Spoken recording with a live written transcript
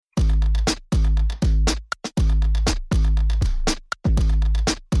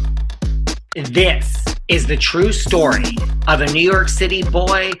This is the true story of a New York City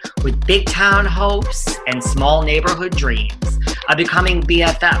boy with big town hopes and small neighborhood dreams of becoming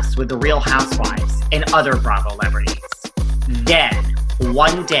BFFs with the Real Housewives and other Bravo celebrities. Then,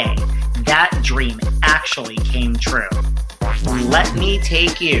 one day, that dream actually came true. Let me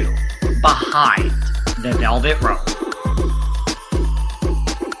take you behind the velvet rope.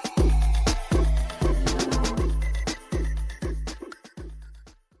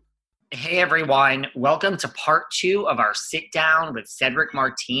 Hey everyone, welcome to part 2 of our sit down with Cedric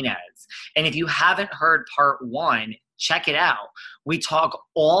Martinez. And if you haven't heard part 1, check it out. We talk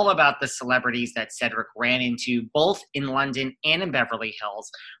all about the celebrities that Cedric ran into both in London and in Beverly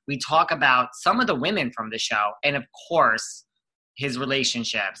Hills. We talk about some of the women from the show and of course, his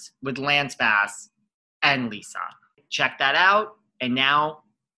relationships with Lance Bass and Lisa. Check that out. And now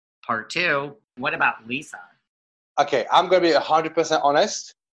part 2. What about Lisa? Okay, I'm going to be 100%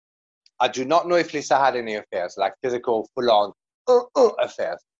 honest. I do not know if Lisa had any affairs, like physical, full-on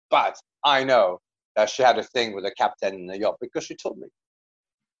affairs. But I know that she had a thing with the captain in the yacht because she told me,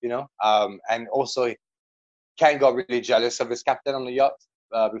 you know. And also, Ken got really jealous of his captain on the yacht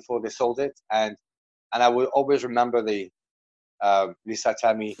before they sold it. And I will always remember Lisa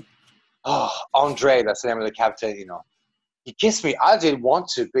tell me, oh, Andre, that's the name of the captain, you know. He kissed me. I didn't want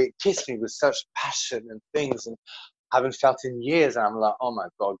to, but he kissed me with such passion and things. And haven't felt in years, and I'm like, oh my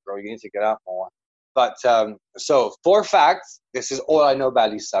God, bro, you need to get out more. But so for facts, this is all I know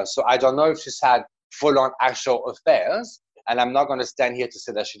about Lisa. So I don't know if she's had full-on actual affairs, and I'm not going to stand here to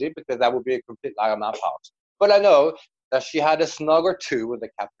say that she did because that would be a complete lie on my part. But I know that she had a snug or two with the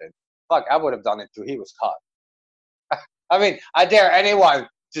captain. Fuck, I would have done it too. He was hot. I mean, I dare anyone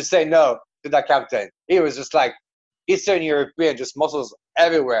to say no to that captain. He was just like Eastern European, just muscles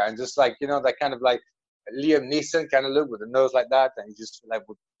everywhere, and just like, you know, that kind of like Liam Neeson kind of look with a nose like that, and he just like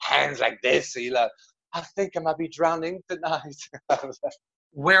with hands like this. So you're like, I think I might be drowning tonight.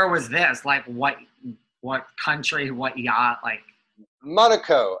 Where was this? Like what country, what yacht? Like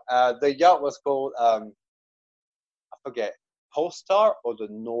Monaco. The yacht was called I forget, Polestar or the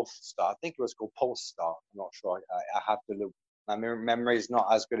North Star. I think it was called Polestar. I'm not sure. I have to look. My memory is not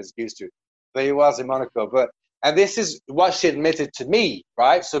as good as it used to, but it was in Monaco. And this is what she admitted to me,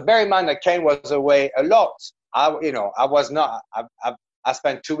 right? So bear in mind that Ken was away a lot. I was not. I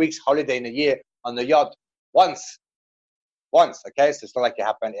spent 2 weeks holiday in a year on the yacht once. Okay, so it's not like it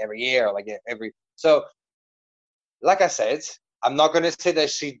happened every year, or like every. So, like I said, I'm not going to say that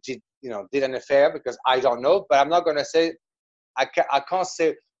she did an affair because I don't know. But I'm not going to say I can't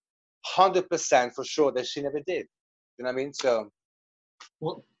say 100% for sure that she never did. You know what I mean? So,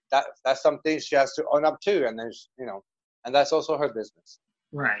 well. That's something she has to own up to, and there's, and that's also her business.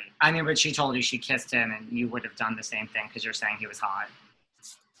 Right. I mean, but she told you she kissed him, and you would have done the same thing because you're saying he was hot.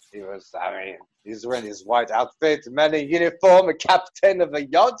 He was. I mean, he's wearing his white outfit, man in uniform, a captain of a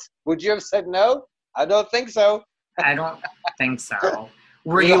yacht. Would you have said no? I don't think so. I don't think so.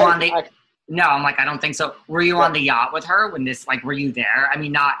 Were you on the? No, I'm like, I don't think so. Were you on the yacht with her when this? Like, were you there? I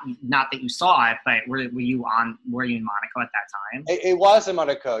mean, not that you saw it, but were you in Monaco at that time? It was in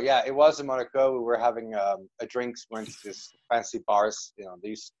Monaco. Yeah, it was in Monaco. We were having a drinks, went to this fancy bars. You know,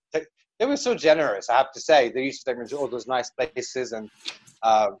 they were so generous. I have to say, they used to take me to all those nice places, and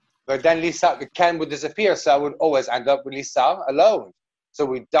but then Ken would disappear, so I would always end up with Lisa alone. So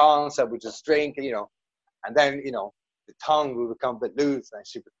we dance, and we just drink, and then the tongue will become a bit loose, and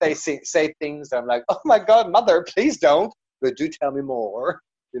she would say things. And I'm like, oh my God, mother, please don't. But do tell me more,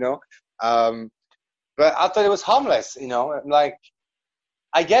 But I thought it was harmless, Like,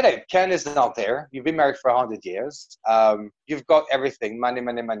 I get it. Ken is not there. You've been married for 100 years. You've got everything,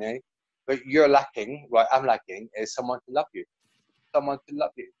 money. But you're lacking, what I'm lacking is someone to love you. Someone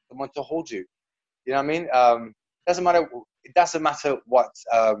to hold you. You know what I mean? It doesn't matter what...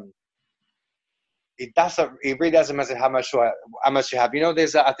 It really doesn't matter how much you have.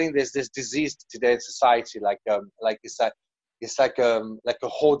 I think there's this disease today in society, it's like a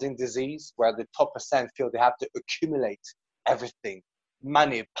hoarding disease where the top percent feel they have to accumulate everything,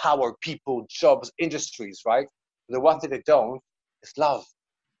 money, power, people, jobs, industries, right? The one thing they don't is love.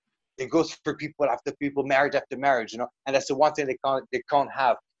 They go through people after people, marriage after marriage, and that's the one thing they can't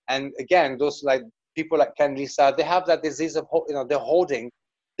have. And again, those like people like Ken, Lisa, they have that disease of they're holding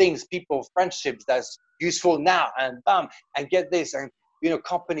things, people, friendships that's useful now, and bam, and get this, and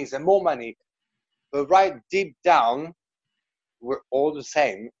companies and more money. But right deep down, we're all the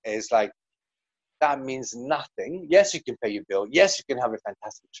same. It's like that means nothing. Yes, you can pay your bill. Yes, you can have a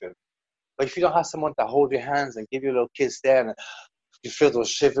fantastic trip. But if you don't have someone to hold your hands and give you a little kiss there, and you feel those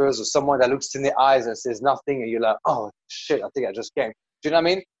shivers, or someone that looks in the eyes and says nothing, and you're like, oh shit, I think I just came. Do you know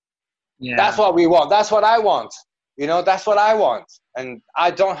what I mean? That's what we want. That's what I want. You know, that's what I want. And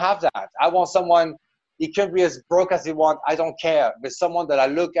I don't have that. I want someone, he can be as broke as he wants. I don't care. But someone that I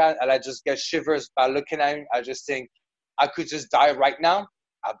look at and I just get shivers by looking at him. I just think I could just die right now.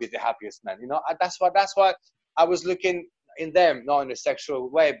 I'll be the happiest man. You know, that's what I was looking in them, not in a sexual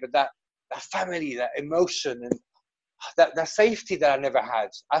way, but that family, that emotion, and that safety that I never had.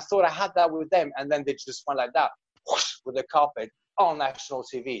 I thought I had that with them. And then they just went like that, whoosh, with the carpet on national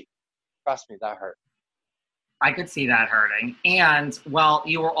TV. Trust me, that hurt. I could see that hurting. And, well,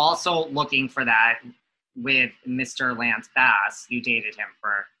 you were also looking for that with Mr. Lance Bass. You dated him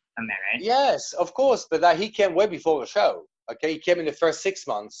for a minute. Yes, of course. But he came way before the show. Okay, he came in the first 6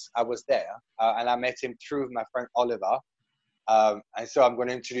 months. I was there. And I met him through my friend Oliver. And so I'm going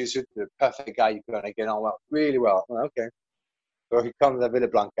to introduce you to the perfect guy you're going to get on really well. Okay. So he comes to Villa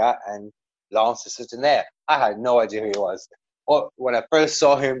Blanca and Lance is sitting there. I had no idea who he was. When I first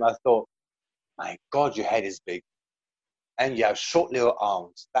saw him, I thought, my God, your head is big. And you have short little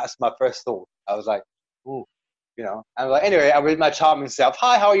arms. That's my first thought. I was like, ooh, you know. And like, anyway, I was my charming self.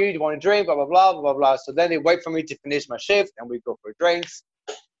 Hi, how are you? Do you want a drink? Blah, blah, blah, blah, blah. So then they wait for me to finish my shift and we go for drinks.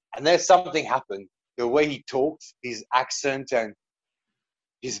 And then something happened. The way he talked, his accent and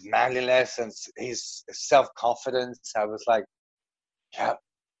his manliness and his self-confidence. I was like, yeah,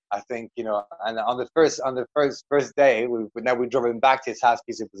 I think, you know, and on the first day, we drove him back to his house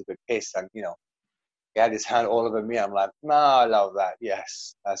because it was a bit pissed, and, you know, he had his hand all over me. I'm like, no, I love that.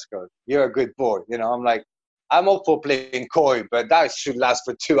 Yes, that's good. You're a good boy. You know, I'm like, I'm all for playing coy, but that should last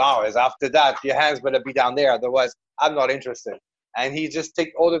for 2 hours. After that, your hands better be down there. Otherwise, I'm not interested. And he just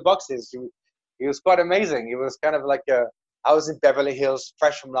ticked all the boxes. He was quite amazing. He was kind of like I was in Beverly Hills,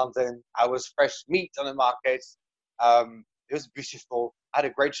 fresh from London. I was fresh meat on the market. It was beautiful. I had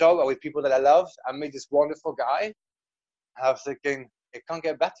a great job with people that I loved. I met this wonderful guy. I was thinking, it can't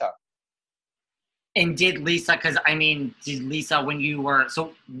get better. And did Lisa, when you were,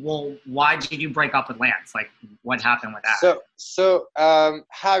 why did you break up with Lance? Like, what happened with that? So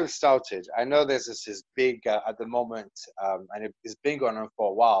how it started, I know there's this big, at the moment, and it's been going on for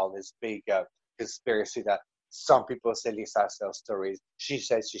a while, this big conspiracy that some people say Lisa sells stories. She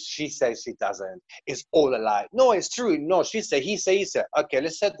says she doesn't. It's all a lie. No, it's true. No, he said. Okay,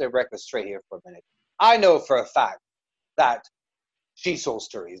 let's set the record straight here for a minute. I know for a fact that she sold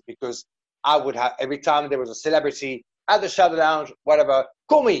stories because I would have, every time there was a celebrity at the Shadow Lounge, whatever,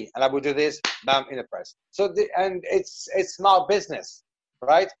 call me, and I would do this, bam, in the press. So, and it's smart business,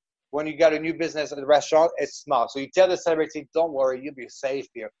 right? When you got a new business at the restaurant, it's smart. So you tell the celebrity, don't worry, you'll be safe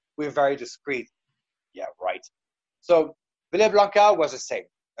here. We're very discreet. Yeah, right. So Villa Blanca was the same,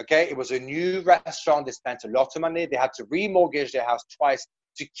 okay? It was a new restaurant. They spent a lot of money. They had to remortgage their house twice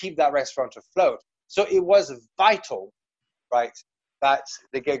to keep that restaurant afloat. So it was vital, right, that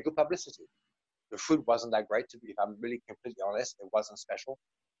they get good publicity. The food wasn't that great, if I'm really completely honest. It wasn't special.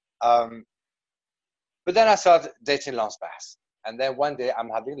 But then I started dating Lance Bass. And then one day I'm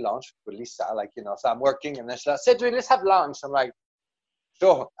having lunch with Lisa, like, you know, so I'm working and then she's like, Cedric, let's have lunch. I'm like,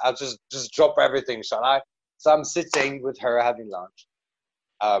 sure, I'll just drop everything, shall I? So I'm sitting with her having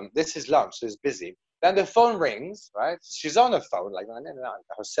lunch. This is lunch, so it's busy. Then the phone rings, right? She's on her phone, like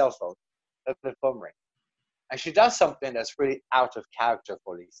her cell phone. Then the phone rings. And she does something that's really out of character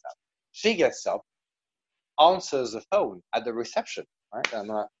for Lisa. She gets up, answers the phone at the reception, right? And I'm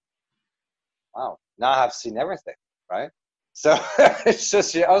like, wow, now I've seen everything, right? So it's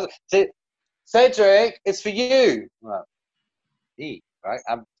just, Cedric, it's for you. I'm like, me, right?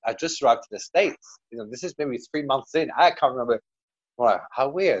 I just arrived to the States. You know, this is maybe 3 months in. I can't remember. Wow, how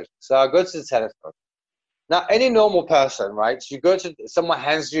weird. So I go to the telephone. Now, any normal person, right? You go to, someone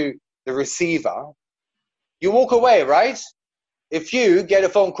hands you the receiver, you walk away, right? If you get a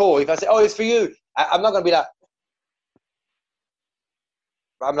phone call, if I say, oh, it's for you, I'm not going to be like,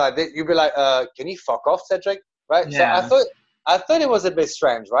 I'm like, you'd be like, can you fuck off, Cedric? Right? Yeah. So I thought it was a bit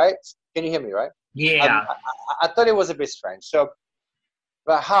strange, right? Can you hear me, right? Yeah. I thought it was a bit strange. So,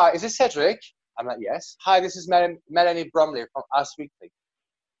 but hi, is this Cedric? I'm like, yes. Hi, this is Melanie Bromley from Us Weekly.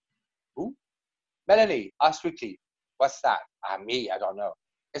 Who? Melanie, Us Weekly. What's that? Me, I don't know.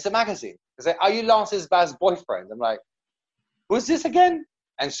 It's a magazine. They say, are you Lance's Bass boyfriend? I'm like, who's this again?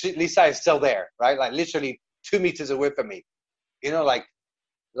 And Lisa is still there, right? Like literally 2 meters away from me. You know,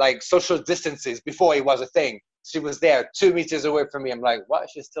 like social distances before it was a thing. She was there 2 meters away from me. I'm like, what?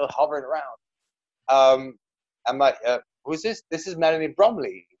 She's still hovering around. I'm like, who's this? This is Melanie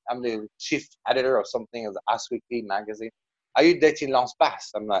Bromley. I'm the chief editor or something of the Us Weekly magazine. Are you dating Lance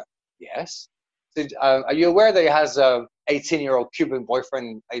Bass? I'm like, yes. So, are you aware that he has a 18-year-old Cuban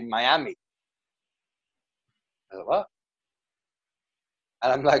boyfriend in Miami? I was like, what?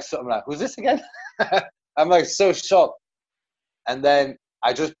 And I'm like, who's this again? I'm like so shocked. And then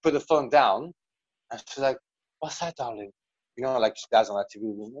I just put the phone down, and she's like, "What's that, darling?" You know, like she does on that TV,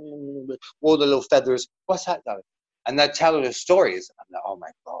 all the little feathers. What's that, darling? And I tell her the stories. I'm like, oh my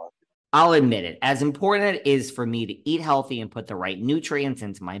god. I'll admit it, as important it is for me to eat healthy and put the right nutrients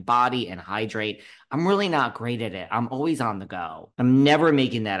into my body and hydrate, I'm really not great at it. I'm always on the go. I'm never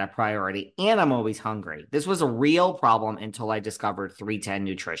making that a priority, and I'm always hungry. This was a real problem until I discovered 310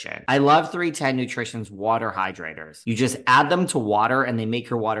 Nutrition. I love 310 Nutrition's water hydrators. You just add them to water and they make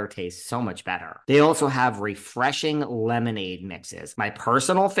your water taste so much better. They also have refreshing lemonade mixes. My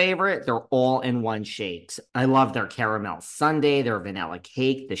personal favorite, they're all in one shakes. I love their caramel sundae, their vanilla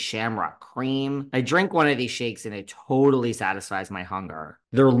cake, the shamrock cream. I drink one of these shakes and it totally satisfies my hunger.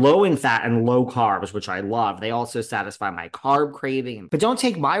 They're low in fat and low carbs, which I love. They also satisfy my carb craving. But don't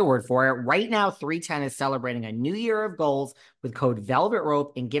take my word for it. Right now, 310 is celebrating a new year of goals with code Velvet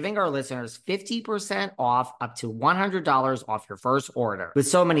Rope and giving our listeners 50% off up to $100 off your first order. With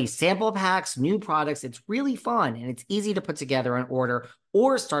so many sample packs, new products, it's really fun and it's easy to put together an order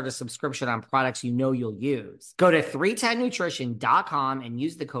or start a subscription on products you know you'll use. Go to 310nutrition.com and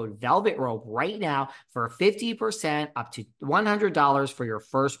use the code Velvet Rope right now for 50% up to $100 for your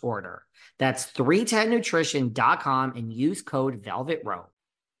first order. That's 310nutrition.com and use code Velvet Rope.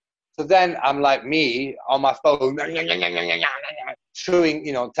 So then I'm like me on my phone,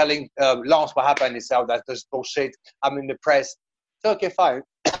 chewing, telling Lance what happened. He said, that's just bullshit. I'm in the press. So, okay, fine.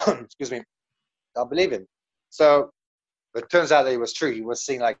 Excuse me. I'll believe him. So it turns out that it was true. He was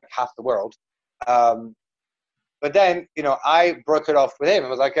seeing like half the world. But then, I broke it off with him. I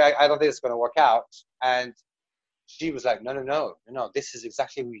was like, I don't think it's going to work out. And she was like, no. This is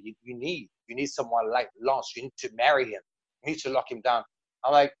exactly what you need. You need someone like Lance. You need to marry him. You need to lock him down.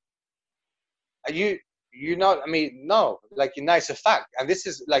 I'm like, no, like, it's a fact. And this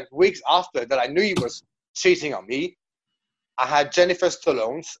is like weeks after that I knew he was cheating on me. I had Jennifer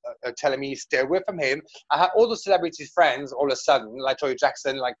Stallone telling me stay away from him. I had all the celebrities friends all of a sudden, like Toy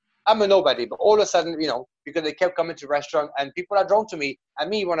Jackson, like I'm a nobody, but all of a sudden, because they kept coming to restaurant and people are drawn to me. And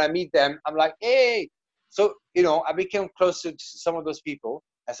me, when I meet them, I'm like, hey. So, I became close to some of those people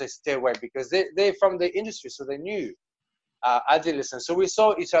as I stay away because they're from the industry, so they knew. I did listen. So we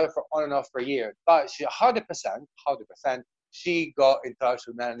saw each other for on and off for a year. But she 100%, she got in touch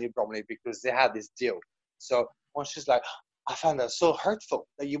with Melanie Bromley because they had this deal. So when she's like, I found that so hurtful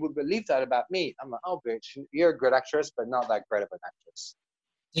that you would believe that about me. I'm like, oh, bitch, you're a good actress, but not that great of an actress.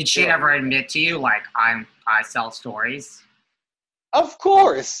 Did she ever admit to you, like, I sell stories? Of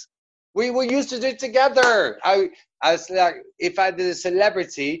course. We used to do it together. I was like, if I did a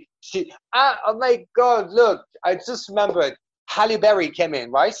celebrity, oh my God, look, I just remembered Halle Berry came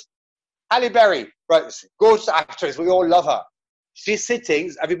in, right? Halle Berry, right, gorgeous actress, we all love her. She's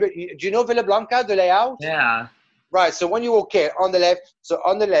sitting, do you know Villa Blanca, the layout? Yeah. Right, so when you walk in, on the left,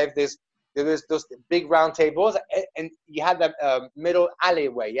 there's those big round tables, and you had that middle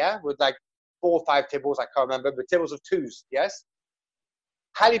alleyway, yeah? With like 4 or 5 tables, I can't remember, but tables of 2s, yes?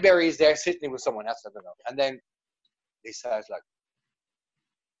 Halle Berry is there sitting with someone else, I don't know. And then Lisa is like,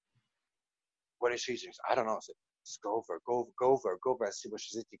 what is she doing? I don't know. I said, just go over and see what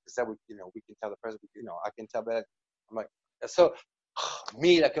she's eating. Because then we can tell the person, I can tell better. I'm like, so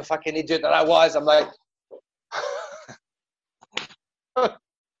me, like a fucking idiot that I was, I'm like, but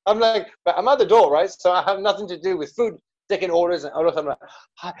I'm at the door, right? So I have nothing to do with food, taking orders, and all of a sudden I'm like,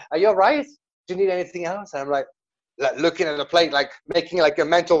 hi, are you all right? Do you need anything else? And I'm like looking at the plate, like making like a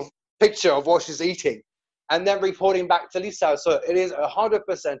mental picture of what she's eating. And then reporting back to Lisa. So it is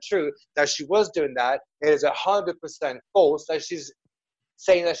 100% true that she was doing that. It is 100% false that she's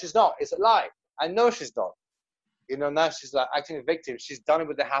saying that she's not. It's a lie. I know she's not. Now she's like acting a victim. She's done it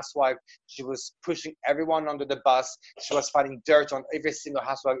with the housewife. She was pushing everyone under the bus. She was finding dirt on every single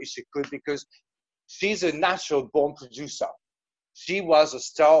housewife if she could because she's a natural born producer. She was a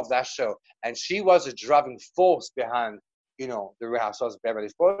star of that show. And she was a driving force behind, the Real Housewives of Beverly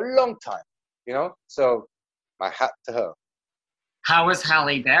Hills for a long time. So my hat to her. How was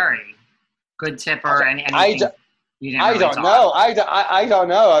Halle Berry? Good tipper and anything? I don't know. I don't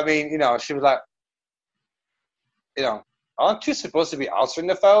know. I mean, she was like, aren't you supposed to be answering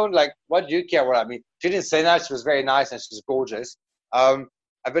the phone? Like, what do you care what I mean? She didn't say that. She was very nice and she's gorgeous. At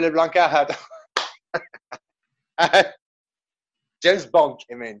Villa Blanca had James Bond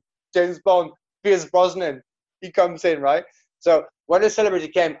came in. James Bond, Pierce Brosnan, he comes in, right? So when the celebrity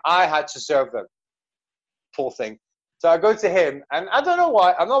came, I had to serve them. Poor thing. So I go to him, and I don't know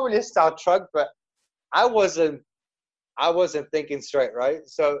why. I'm not really a Star Trek, but I wasn't thinking straight, right?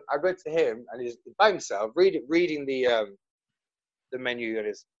 So I go to him, and he's by himself, reading the the menu. It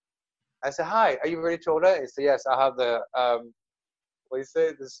is. I said, hi, are you ready to order? He said, yes, I have the, what do you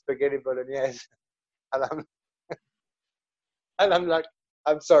say? The spaghetti bolognese. And I'm like,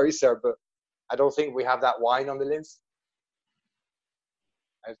 I'm sorry, sir, but I don't think we have that wine on the list.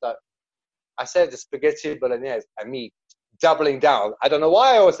 I thought, I said the spaghetti bolognese, and me doubling down. I don't know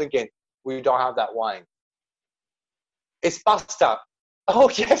why I was thinking, we don't have that wine. It's pasta. Oh,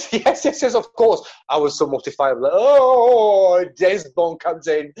 yes, of course. I was so mortified. Like, oh, James Bond comes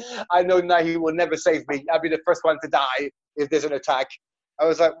in. I know now he will never save me. I'll be the first one to die if there's an attack. I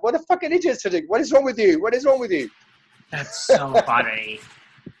was like, what a fucking idiot, Cedric. What is wrong with you? What is wrong with you? That's so funny.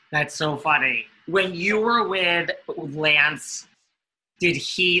 That's so funny. When you were with Lance, did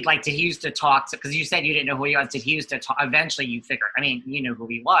he used to talk to, because you said you didn't know who he was, did he used to talk, eventually you figured, I mean, you knew who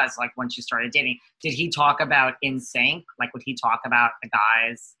he was, like once you started dating, did he talk about NSYNC? Like would he talk about the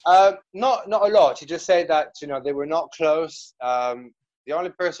guys? Not a lot. He just said that, they were not close. The only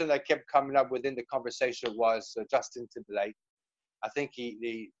person that kept coming up within the conversation was Justin Timberlake. I think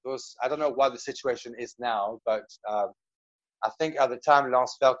he was, I don't know what the situation is now, but I think at the time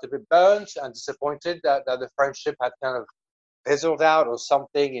Lance felt a bit burnt and disappointed that the friendship had kind of fizzled out or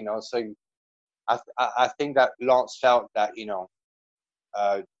something, so I think that Lance felt that,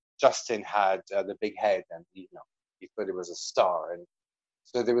 Justin had the big head and, he thought he was a star. And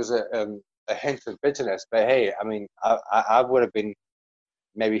so there was a hint of bitterness, but hey, I mean, I would have been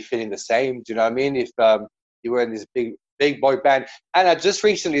maybe feeling the same. Do you know what I mean? If you were in this big boy band. And I just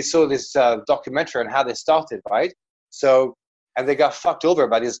recently saw this documentary on how they started, right? So, and they got fucked over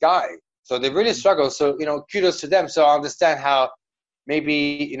by this guy. So they really struggled. So, kudos to them. So I understand how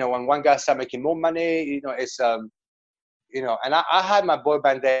maybe, when one guy started making more money, it's, and I had my boy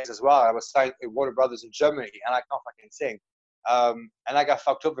band days as well. I was signed with Warner Brothers in Germany and I can't fucking sing. And I got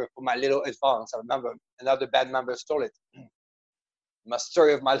fucked over for my little advance. I remember another band member stole it. My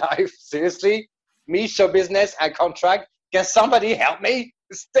story of my life. Seriously? Me, show business and contract. Can somebody help me?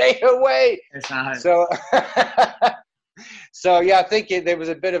 Stay away. It's not. So, so yeah, I think there was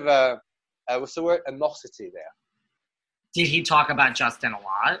a bit of a, what's the word? Animosity there. Did he talk about Justin a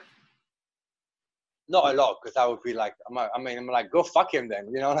lot? Not a lot, because I would be like, I'm like, go fuck him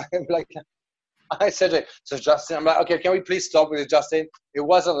then, like, I said it. So Justin, I'm like, okay, can we please stop with Justin? It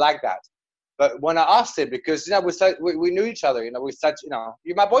wasn't like that. But when I asked him, because, we knew each other, we said,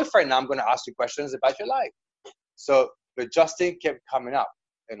 you're my boyfriend now, I'm going to ask you questions about your life. So, but Justin kept coming up,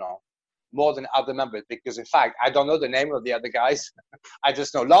 more than other members, because in fact, I don't know the name of the other guys. I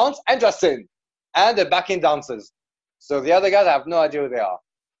just know Lance and Justin and the backing dancers. So the other guys, I have no idea who they are.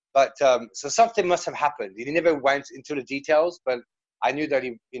 But so something must have happened. He never went into the details, but I knew that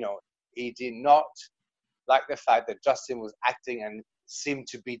he did not like the fact that Justin was acting and seemed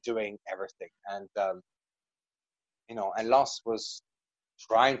to be doing everything. And, and Lance was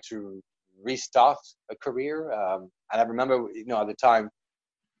trying to restart a career. And I remember, at the time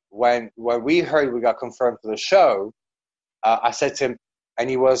when we heard we got confirmed for the show, I said to him, and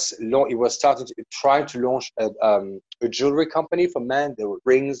he was trying to launch a jewelry company for men. There were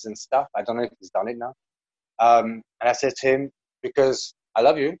rings and stuff. I don't know if he's done it now. And I said to him, because I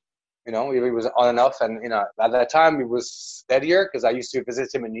love you, he was on and off. And, at that time he was steadier because I used to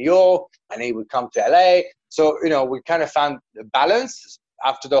visit him in New York and he would come to LA. So, we kind of found the balance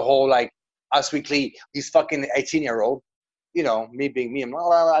after the whole, like, Us Weekly, he's fucking 18-year-old, me being me. I'm like,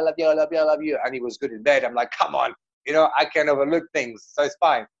 oh, I love you, I love you, I love you. And he was good in bed. I'm like, come on. I can overlook things, so it's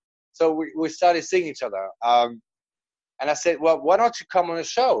fine. So we started seeing each other. And I said, well, why don't you come on the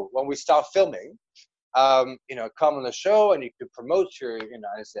show when we start filming? Come on the show and you could promote your,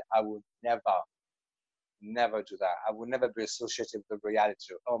 I said, I would never do that. I would never be associated with reality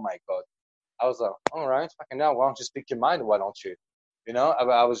show. Oh my God. I was like, all right, fucking now, why don't you speak your mind? Why don't you?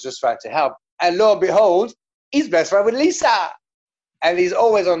 I was just trying to help. And lo and behold, he's best friend with Lisa. And he's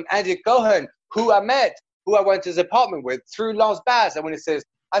always on Andy Cohen, who I met, who I went to his apartment with through Lance Bass. And when he says,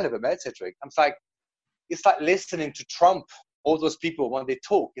 I never met Cedric, I'm like, it's like listening to Trump. All those people, when they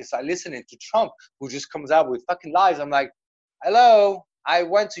talk, it's like listening to Trump, who just comes out with fucking lies. I'm like, hello, I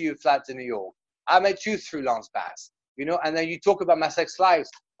went to your flat in New York. I met you through Lance Bass, and then you talk about my sex lives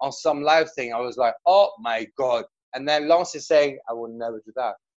on some live thing. I was like, oh my God. And then Lance is saying, I will never do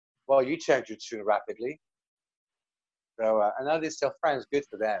that. Well, you changed your tune rapidly. So, and now they're still friends. Good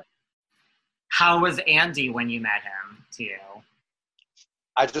for them. How was Andy when you met him to you?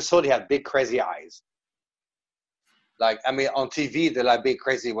 I just thought he had big, crazy eyes. Like, on TV, they're like big,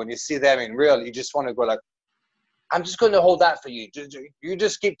 crazy. When you see them in real, you just want to go like, I'm just going to hold that for you. You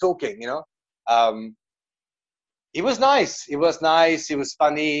just keep talking, He was nice. He was nice. He was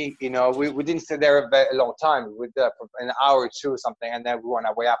funny. You know, we didn't stay there a long time. We were there for an hour or two or something, and then we were on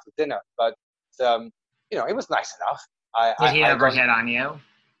our way out for dinner. But you know, it was nice enough. Did he I ever don't hit on you?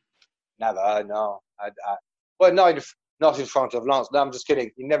 never no. Well, no, not in front of Lance. No, I'm just kidding.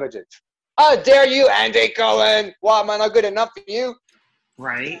 He never did. How dare you, Andy Cohen? What, am I not good enough for you?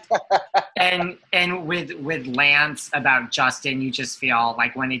 Right. and with Lance about Justin, you just feel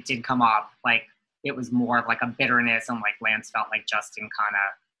like when it did come up, like it was more of like a bitterness, and like Lance felt like Justin kind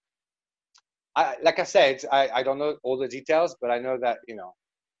of. Like I said, I don't know all the details, but I know that, you know,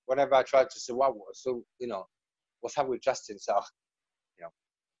 whenever I tried to say, well, so, you know, what's happened with Justin? So, you know,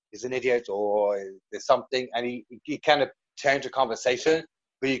 he's an idiot or there's something, and he kind of turned the conversation,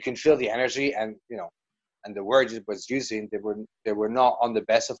 but you can feel the energy, and, you know, and the words he was using, they were not on the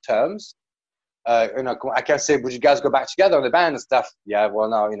best of terms. You know, I can't say, would you guys go back together on the band and stuff? Yeah, well,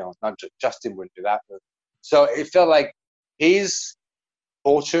 no, you know, not Justin wouldn't do that. But, so it felt like his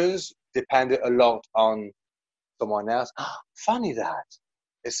fortunes depended a lot on someone else. Funny that.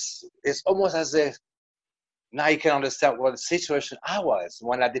 It's almost as if now you can understand what the situation I was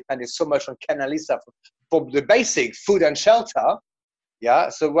when I depended so much on Ken and Lisa for the basic food and shelter. Yeah,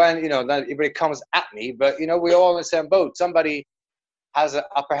 so when, you know, then everybody comes at me, but, you know, we're all in the same boat. Somebody has an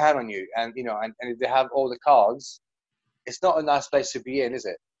upper hand on you, and, you know, and if they have all the cards, it's not a nice place to be in, is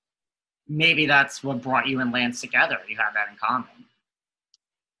it? maybe that's what brought you and Lance together. You have that in common.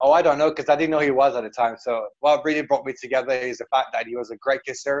 Oh, I don't know, because I didn't know who he was at the time. So what really brought me together is the fact that he was a great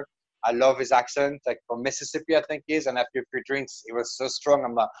kisser. I love his accent, like from Mississippi, I think he is. And after a few drinks, it was so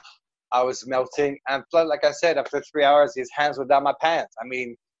strong. I was melting. And plus, like I said, after 3 hours, his hands were down my pants. I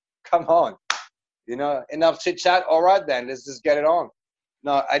mean, come on. You know, enough chit chat. All right, then, let's just get it on.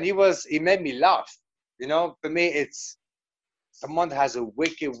 No, and he made me laugh. You know, for me, it's someone that has a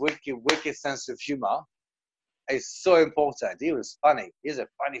wicked, wicked, wicked sense of humor. It's so important. He was funny. He's a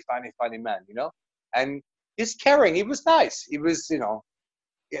funny, funny, funny man, you know? And he's caring. He was nice. He was, you know,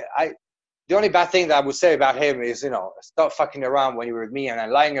 yeah, the only bad thing that I would say about him is, you know, stop fucking around when you were with me and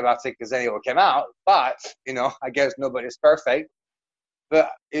then lying about it, because then it will come out. But, you know, I guess nobody's perfect. But,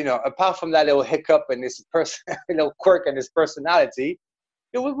 you know, apart from that little hiccup and this little quirk and his personality,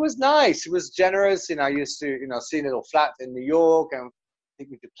 it was nice. It was generous. You know, I used to, you know, see a little flat in New York and took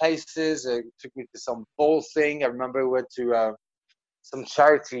me to places. Took me to some ball thing. I remember we went to some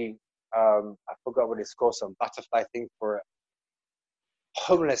charity. I forgot what it's called, some butterfly thing for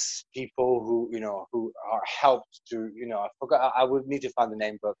homeless people who, you know, who are helped to, you know, I forgot. I would need to find the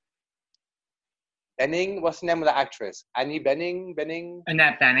name, but Benning, what's the name of the actress? Annie Benning?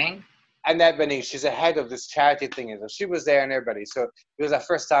 Annette Bening? Annette Bening. She's the head of this charity thing. So she was there and everybody. So it was our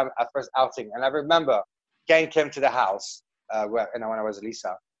first outing. And I remember Ken came to the house when I was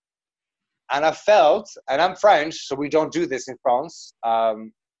Lisa. And I felt, and I'm French, so we don't do this in France.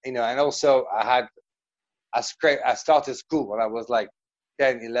 You know, and also I started school when I was like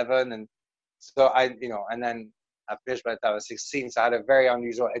 10, 11. And so you know, and then I finished by the time I was 16. So I had a very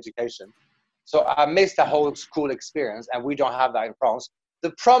unusual education. So I missed the whole school experience, and we don't have that in France.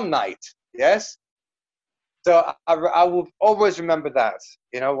 The prom night, yes? So I will always remember that,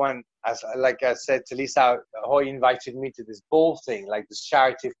 you know, when, like I said to Lisa, Hoy invited me to this ball thing, like this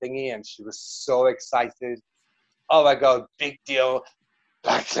charity thingy, and she was so excited. Oh my God, big deal.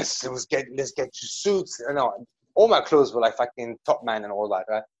 Like, let's get you suits. You know, all my clothes were like fucking Top Man and all that,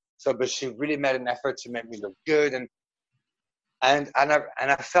 right? So, but she really made an effort to make me look good, and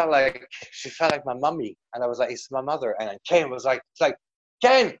I felt like she felt like my mummy, and I was like, it's my mother. And Ken was like,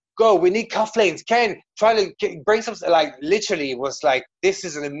 Ken, go, we need cufflinks. Ken, try to bring some. Like, literally, it was like, this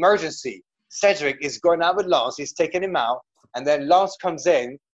is an emergency. Cedric is going out with Lance. He's taking him out, and then Lance comes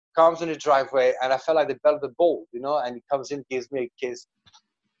in the driveway, and I felt like the bell of the ball, you know. And he comes in, gives me a kiss.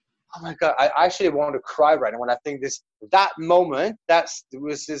 Oh my God, I actually want to cry right now when I think that moment.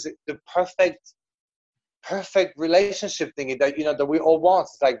 The perfect relationship thing that, you know, that we all want.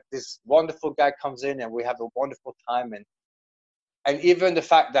 It's like this wonderful guy comes in and we have a wonderful time, and even the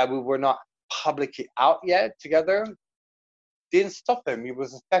fact that we were not publicly out yet together didn't stop him. He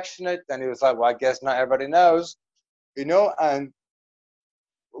was affectionate, and he was like, well, I guess not everybody knows, you know. And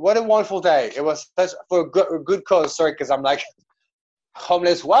what a wonderful day. It was such for a good cause. Sorry, because I'm like,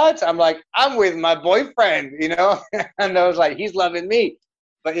 homeless what? I'm like, I'm with my boyfriend, you know. And I was like, he's loving me.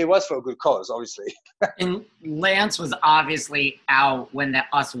 But it was for a good cause, obviously. And Lance was obviously out when the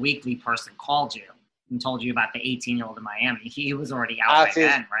Us Weekly person called you and told you about the 18-year-old in Miami. He was already out by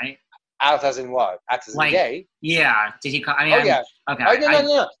then, right? Out as in what? Out as in gay? Yeah. Did he call? I mean, oh, yeah. Okay. Oh,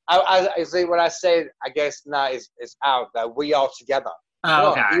 no. I say what I said, I guess now is out, that we are together.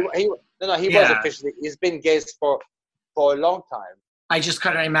 Oh, okay. No, he was Yeah. officially. He's been engaged for a long time. I just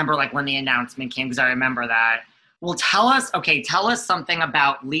couldn't remember like when the announcement came because I remember that. Well, tell us something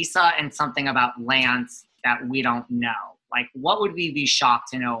about Lisa and something about Lance that we don't know. Like, what would we be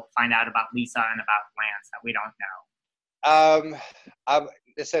shocked to find out about Lisa and about Lance that we don't know?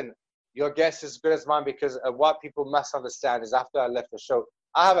 Listen, your guess is as good as mine because what people must understand is after I left the show,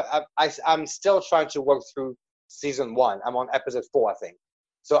 I'm still trying to work through season 1. I'm on episode 4, I think.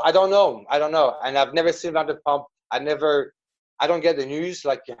 So I don't know, and I've never seen Vanderpump. I don't get the news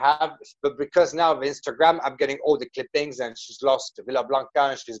like you have, but because now of Instagram, I'm getting all the clippings, and she's lost to Villa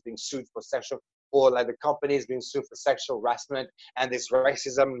Blanca, and she's being sued for like the company is being sued for sexual harassment, and there's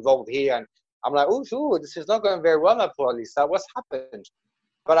racism involved here, and I'm like, ooh, this is not going very well for Lisa. What's happened?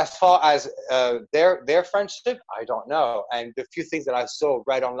 But as far as their friendship, I don't know. And the few things that I saw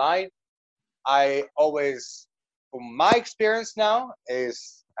read online, I always, from my experience now,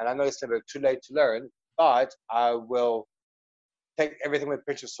 is, and I know it's never too late to learn, but I will take everything with a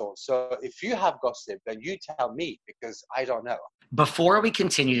pinch of salt. So if you have gossip, then you tell me because I don't know. Before we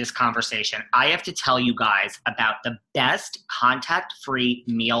continue this conversation, I have to tell you guys about the best contact-free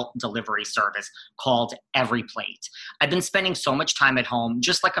meal delivery service called EveryPlate. I've been spending so much time at home,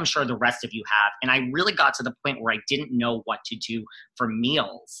 just like I'm sure the rest of you have, and I really got to the point where I didn't know what to do for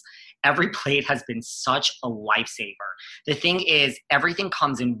meals. EveryPlate has been such a lifesaver. The thing is, everything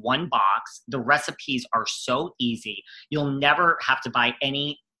comes in one box. The recipes are so easy. You'll never have to buy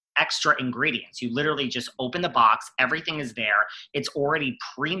any extra ingredients. You literally just open the box. Everything is there. It's already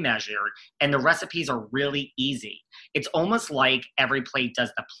pre-measured, and the recipes are really easy. It's almost like EveryPlate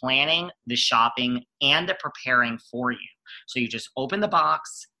does the planning, the shopping, and the preparing for you. So you just open the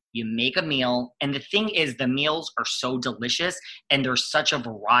box, you make a meal, and the thing is the meals are so delicious and there's such a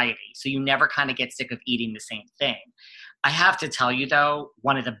variety, so you never kind of get sick of eating the same thing. I have to tell you though,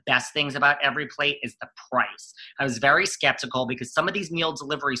 one of the best things about EveryPlate is the price. I was very skeptical because some of these meal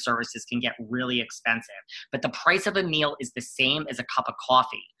delivery services can get really expensive, but the price of a meal is the same as a cup of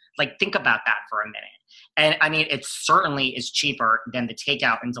coffee. Like, think about that for a minute. And I mean, it certainly is cheaper than the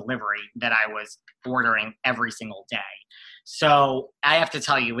takeout and delivery that I was ordering every single day. So I have to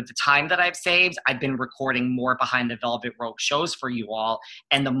tell you, with the time that I've saved, I've been recording more Behind the Velvet Rope shows for you all.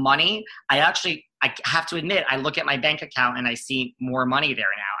 And the money, I have to admit, I look at my bank account and I see more money there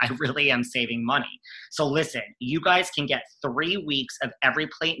now. I really am saving money. So listen, you guys can get 3 weeks of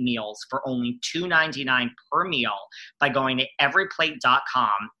EveryPlate meals for only $2.99 per meal by going to everyplate.com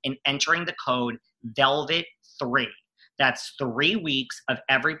and entering the code VELVET3. That's 3 weeks of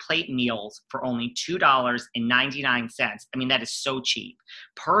EveryPlate meals for only $2.99. I mean, that is so cheap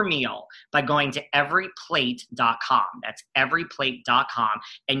per meal by going to everyplate.com. That's everyplate.com,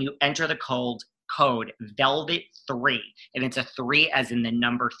 and you enter the code VELVET3, and it's a 3 as in the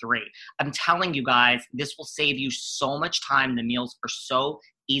number 3. I'm telling you guys, this will save you so much time. The meals are so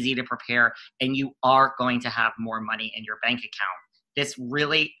easy to prepare, and you are going to have more money in your bank account. This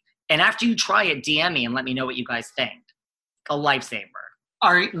really, and after you try it, DM me and let me know what you guys think. A lifesaver.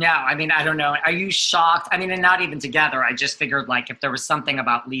 No, I mean, I don't know. Are you shocked? I mean, and not even together. I just figured, like, if there was something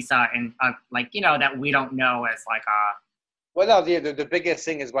about Lisa and, that we don't know as, like, Well, no, the biggest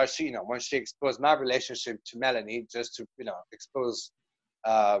thing is why she, when she exposed my relationship to Melanie, just to,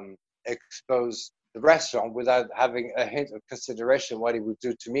 expose the restaurant without having a hint of consideration what it would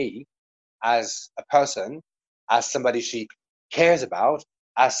do to me as a person, as somebody she cares about,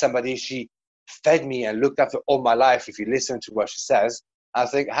 as somebody she fed me and looked after all my life. If you listen to what she says, I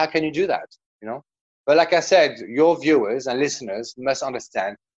think, how can you do that? But like I said, your viewers and listeners must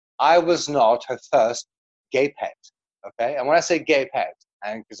understand, I was not her first gay pet. Okay, and when I say gay pet,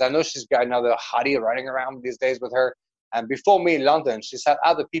 and because I know she's got another hottie running around these days with her, and before me in London, she's had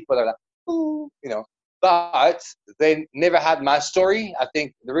other people that are like, ooh, but they never had my story. I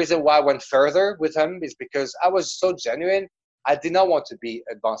think the reason why I went further with him is because I was so genuine. I did not want to be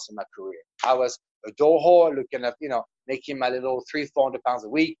advanced in my career. I was a door whore, looking at, making my little 300-400 pounds a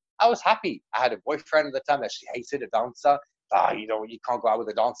week. I was happy. I had a boyfriend at the time that she hated, a dancer. You can't go out with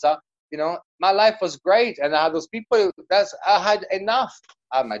a dancer. My life was great. And I had those people, I had enough.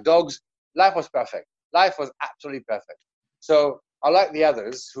 I had my dogs. Life was perfect. Life was absolutely perfect. So unlike the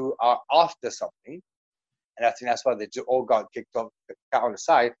others who are after something, and I think that's why they all got kicked off, cut on the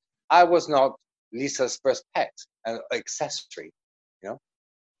side, I was not Lisa's first pet, an accessory,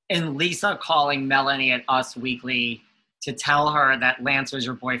 And Lisa calling Melanie at Us Weekly to tell her that Lance was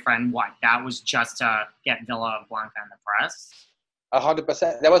your boyfriend, what? That was just to get Villa Blanca in the press?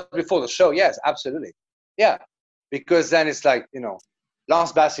 100%. That was before the show. Yes, absolutely. Yeah, because then it's like,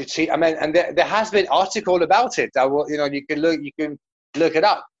 Lance Bassett cheat. I mean, and there has been article about it. You can look, you can look it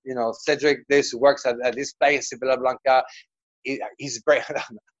up. Cedric, this works at this place in Villa Blanca. He's breaking.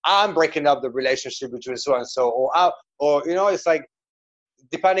 I'm breaking up the relationship between so and so, or it's like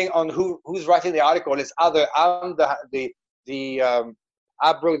depending on who's writing the article. It's either I'm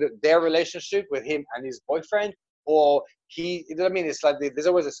I broke their relationship with him and his boyfriend, or he. You know what I mean? It's like there's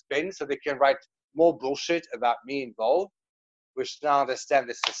always a spin, so they can write more bullshit about me involved, which now I understand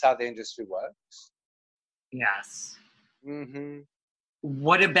this is how the industry works. Yes. Mm-hmm.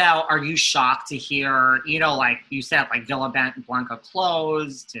 What about, are you shocked to hear, like you said, like Villa Blanca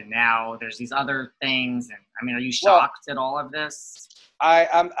closed and now there's these other things? And I mean, are you shocked at all of this?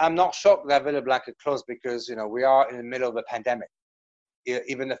 I'm not shocked that Villa Blanca closed because, we are in the middle of a pandemic.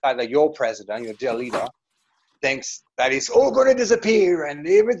 Even the fact that your president, your dear leader, thinks that it's all going to disappear and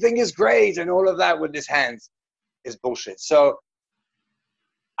everything is great and all of that with his hands is bullshit. So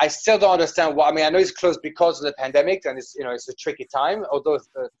I still don't understand why. I mean, I know it's closed because of the pandemic and it's a tricky time, although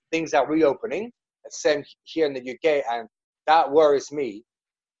things are reopening. Same here in the UK, and that worries me.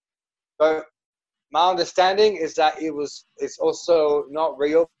 But my understanding is that it's also not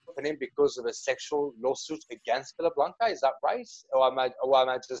reopening because of a sexual lawsuit against Villa Blanca. Is that right? Or am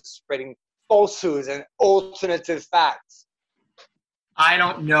I just spreading falsehoods and alternative facts? I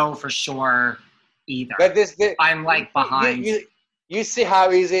don't know for sure either. But I'm like behind. You see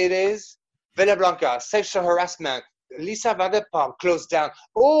how easy it is? Villa Blanca, sexual harassment. Lisa Vanderpump closed down.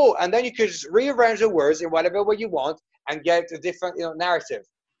 Oh, and then you could just rearrange the words in whatever way you want and get a different narrative.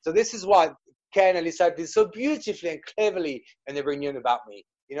 So this is what Ken and Lisa did so beautifully and cleverly in the reunion about me.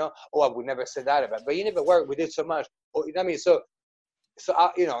 I would never say that about, but you never were. We did so much. You know what I mean? So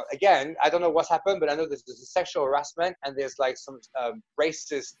again, I don't know what's happened, but I know there's a sexual harassment and there's like some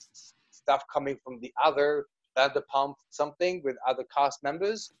racist stuff coming from the other Vanderpump something with other cast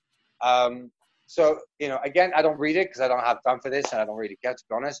members. So again, I don't read it because I don't have time for this and I don't really care, to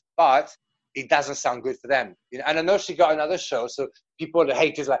be honest. But it doesn't sound good for them. And I know she got another show, so people, the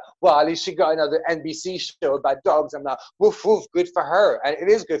haters, like, well, at least she got another NBC show about dogs. I'm like, woof woof, good for her, and it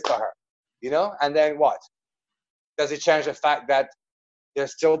is good for her. And then what? Does it change the fact that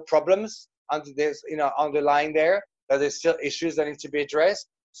there's still problems underlying there? That there's still issues that need to be addressed?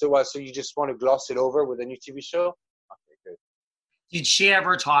 So what? So you just want to gloss it over with a new TV show? Okay, good. Did she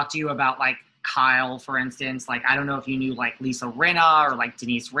ever talk to you about like Kyle, for instance? Like, I don't know if you knew like Lisa Rinna or like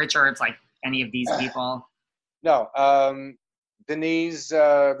Denise Richards, like any of these people. No, Denise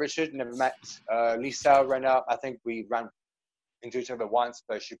Richard never met. Lisa Rinna, I think we ran into each other once,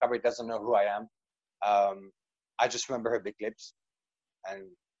 but she probably doesn't know who I am. I just remember her big lips, and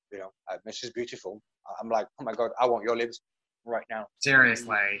she's beautiful. I'm like, oh my god, I want your lips right now.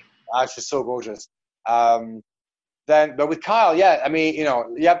 Seriously. She's so gorgeous. But with Kyle, yeah, I mean,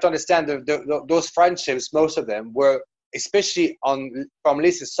 you have to understand those friendships, most of them were, especially from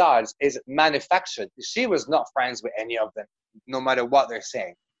Lisa's side, is manufactured. She was not friends with any of them, no matter what they're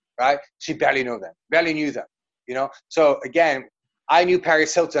saying, right? She barely knew them. So again, I knew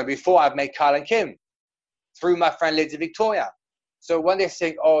Paris Hilton before I met Kyle and Kim through my friend Lady Victoria. So when they're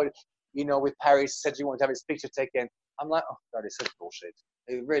saying, oh, with Paris said you want to have his picture taken, I'm like, oh god, it's such bullshit.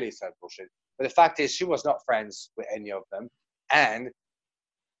 It really is such bullshit. But the fact is, she was not friends with any of them, and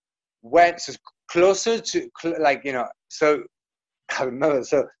went closer to So I remember.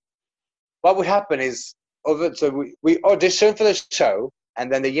 So what would happen is we auditioned for the show,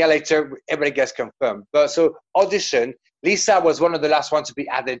 and then a year later, everybody gets confirmed. But so audition, Lisa was one of the last ones to be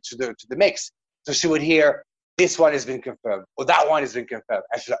added to the mix. So she would hear, this one has been confirmed, or that one has been confirmed,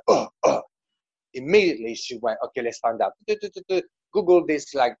 and she's like, oh. Immediately she went, okay, let's find out. Google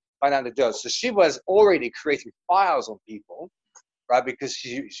this, like, find out the details. So she was already creating files on people, right? Because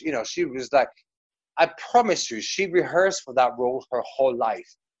she was like, I promise you, she rehearsed for that role her whole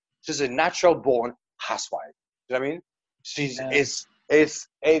life. She's a natural born housewife. You know what I mean?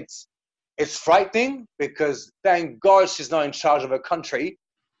 It's frightening because thank God she's not in charge of a country.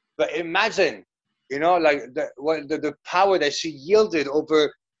 But imagine, like the power that she yielded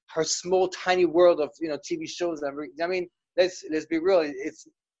over her small, tiny world of TV shows. I mean, let's be real. It's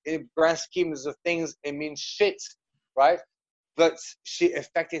in grand schemes of things, it means shit, right? But she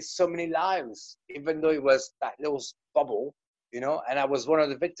affected so many lives, even though it was that little bubble, and I was one of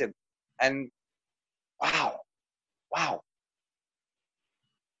the victims. And wow.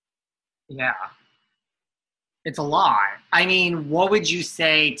 Yeah. It's a lot. I mean, what would you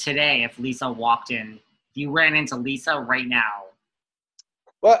say today if Lisa walked in? If you ran into Lisa right now?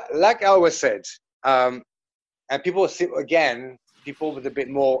 Well, like I always said, and people with a bit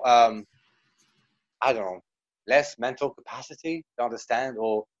more, I don't know, less mental capacity to understand,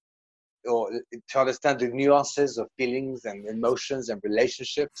 or or to understand the nuances of feelings and emotions and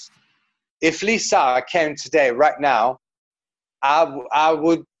relationships. If Lisa came today, right now, I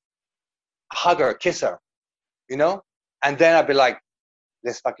would hug her, kiss her, you know? And then I'd be like,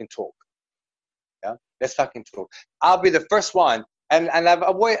 let's fucking talk. Yeah, let's fucking talk. I'll be the first one. And I've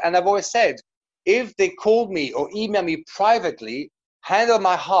always said, if they called me or email me privately, hand on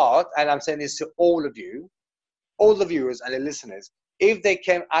my heart, and I'm saying this to all of you, all the viewers and the listeners, if they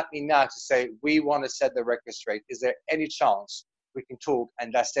came at me now to say, we want to set the record straight, is there any chance we can talk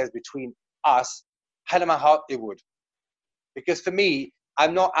and that stays between us? Hand on my heart, it would. Because for me,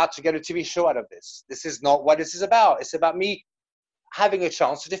 I'm not out to get a TV show out of this. This is not what this is about. It's about me having a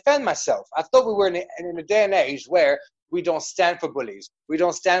chance to defend myself. I thought we were in a day and age where we don't stand for bullies. We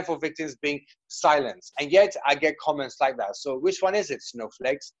don't stand for victims being silenced. And yet I get comments like that. So which one is it,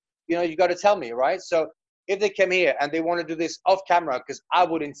 snowflakes? You know, you got to tell me, right? So if they came here and they want to do this off camera, because I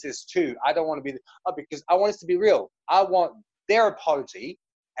would insist too, I don't want to be, because I want us to be real. I want their apology,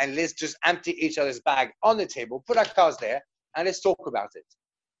 and let's just empty each other's bag on the table, put our cards there, and let's talk about it.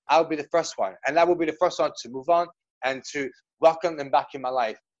 I'll be the first one. And that will be the first one to move on and to welcome them back in my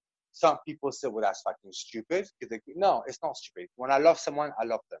life. Some people say, well, that's fucking stupid. No, it's not stupid. When I love someone, I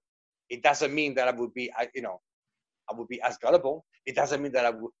love them. It doesn't mean that I would be as gullible. It doesn't mean that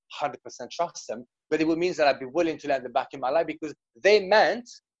I would 100% trust them, but it would mean that I'd be willing to let them back in my life because they meant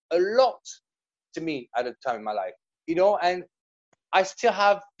a lot to me at a time in my life, you know, and I still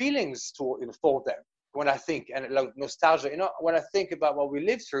have feelings for them when I think, and like nostalgia, you know, when I think about what we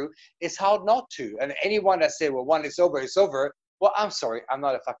lived through, it's hard not to. And anyone that say, well, when it's over, it's over. Well, I'm sorry, I'm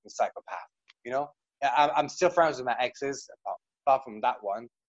not a fucking psychopath, you know. I'm still friends with my exes, apart from that one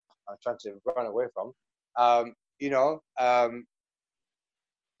I'm trying to run away from.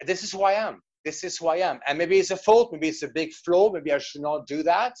 This is who I am. This is who I am. And maybe it's a fault, maybe it's a big flaw, maybe I should not do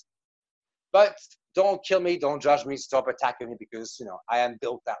that. But don't kill me, don't judge me, stop attacking me because, you know, I am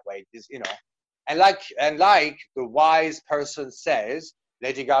built that way. This, you know. And like the wise person says,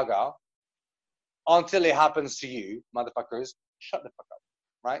 Lady Gaga, until it happens to you, motherfuckers, shut the fuck up,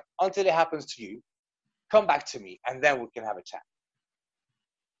 right? Until it happens to you, come back to me, and then we can have a chat.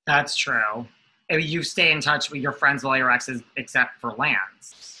 That's true. I mean, you stay in touch with your friends, all your exes, except for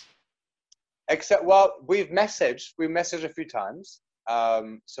Lance. Well, we've messaged a few times.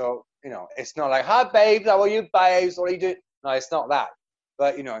 So, you know, it's not like, hi, babes, how are you, babes? What are you doing? No, it's not that.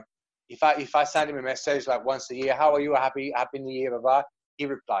 But, you know, if I send him a message like once a year, how are you? Happy New Year, blah, blah, he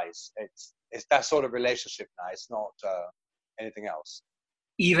replies. It's that sort of relationship now. It's not anything else.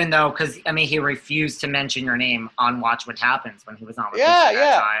 Even though, because, I mean, he refused to mention your name on Watch What Happens when he was on with at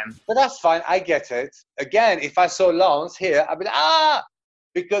that time. But that's fine. I get it. Again, if I saw Lance here, I'd be like,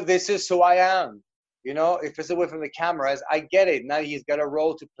 because this is who I am. You know, if it's away from the cameras, I get it. Now he's got a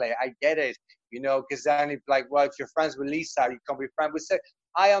role to play. I get it. You know, because then it's like, well, if you're friends with Lisa, you can't be friends with Seth.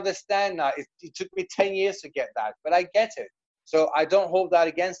 I understand now. It took me 10 years to get that, but I get it. So I don't hold that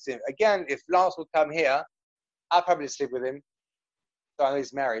against him. Again, if Lance would come here, I'd probably sleep with him. So I know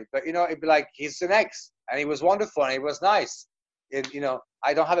he's married. But, you know, it'd be like, he's an ex, and he was wonderful, and he was nice. You know,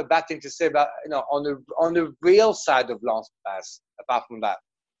 I don't have a bad thing to say about, you know, on the real side of Lance Bass, apart from that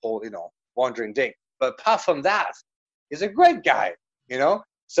whole, you know, wandering dick. But apart from that, he's a great guy, you know.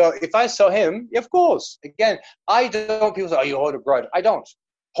 So if I saw him, of course. Again, I don't. People say, "Oh, you hold a grudge." I don't.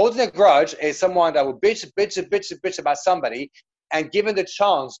 Holding a grudge is someone that will bitch about somebody, and given the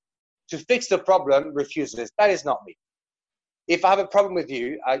chance to fix the problem, refuses. That is not me. If I have a problem with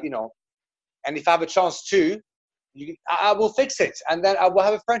you, you know, and if I have a chance to, I will fix it, and then I will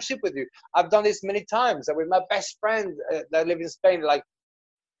have a friendship with you. I've done this many times. With my best friend that lives in Spain, like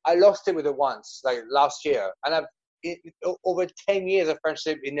I lost him with it once, like last year, and over 10 years of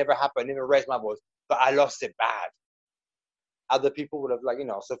friendship, it never happened, never raised my voice, but I lost it bad. Other people would have, like, you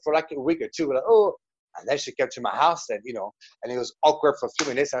know, so for like a week or two, we're like, oh, and then she came to my house, and, you know, and it was awkward for a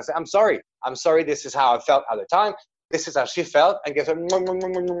few minutes, and I said, I'm sorry, this is how I felt at the time, this is how she felt, and guess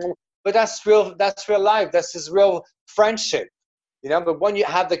what, but that's real life, that's his real friendship, you know. But when you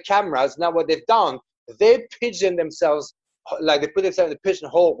have the cameras, now what they've done, they pigeon themselves, like they put themselves in the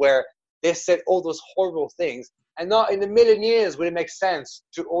pigeonhole where they said all those horrible things, and not in a million years would it make sense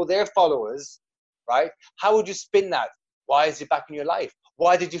to all their followers, right? How would you spin that? Why is he back in your life?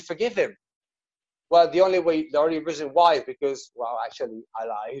 Why did you forgive him? Well, the only reason why is because, well, actually, I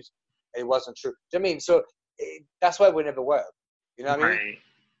lied. It wasn't true. Do you know what I mean? So that's why we never were. You know what I mean?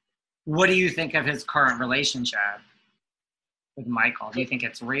 What do you think of his current relationship with Michael? Do you think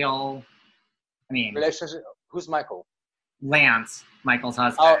it's real? I mean, relationship. Who's Michael? Lance, Michael's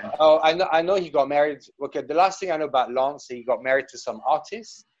husband. Oh, I know he got married. Okay, the last thing I know about Lance, he got married to some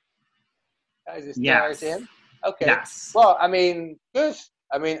artist. Is it still married to Yes. him? Okay. Yes. Well, I mean, good.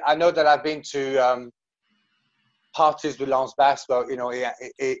 I mean, I know that I've been to parties with Lance Bass. Well,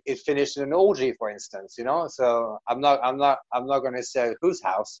 it finished in an orgy, for instance. So I'm not going to say whose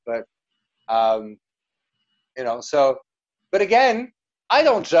house, but um, So, but again, I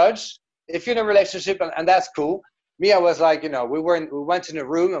don't judge. If you're in a relationship and that's cool. Me, I was like, we went in a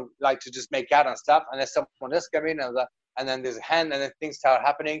room and like to just make out and stuff, and then someone else came in and then there's a hand, and then things started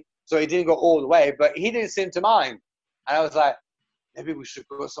happening. So it didn't go all the way, but he didn't seem to mind. And I was like, maybe we should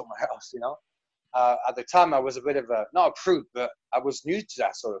go somewhere else. At the time, I was a bit of not a prude, but I was new to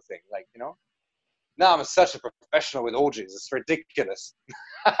that sort of thing. Now I'm such a professional with orgies. It's ridiculous.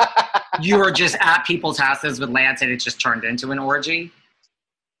 You were just at people's houses with Lance and it just turned into an orgy?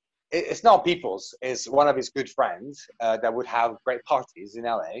 It's not people's. It's one of his good friends that would have great parties in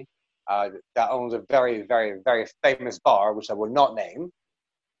LA that owns a very, very, very famous bar, which I will not name.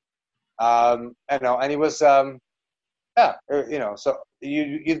 And he was, so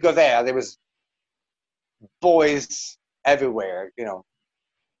you'd go there. There was boys everywhere,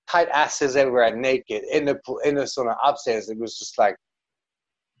 tight asses everywhere, naked in the sauna upstairs. It was just like,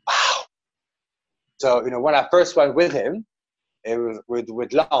 wow. So when I first went with him, it was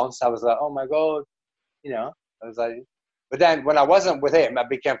with Lance. I was like, oh my god, I was like. But then when I wasn't with him, I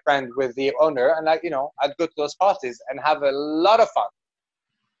became friends with the owner, and I'd go to those parties and have a lot of fun.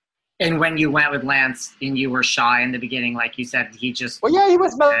 And when you went with Lance and you were shy in the beginning, like you said, he just... Well, yeah, he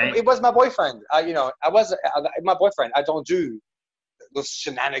was my boyfriend. I was my boyfriend. I don't do those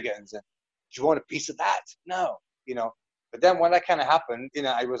shenanigans. And do you want a piece of that? No, But then when that kind of happened,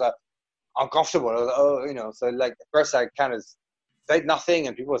 I was uncomfortable. I was like, so like at first I kind of said nothing,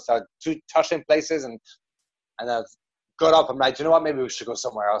 and people started touching places, and I got up. I'm like, you know what? Maybe we should go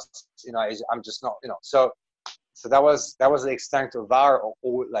somewhere else. I'm just not, So that was the extent of our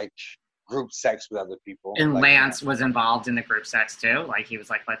like group sex with other people. And Lance was involved in the group sex too. Like he was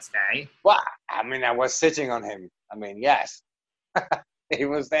like, let's stay. Well, I mean, I was sitting on him. I mean, yes, he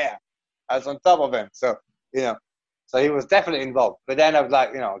was there. I was on top of him. So so he was definitely involved. But then I was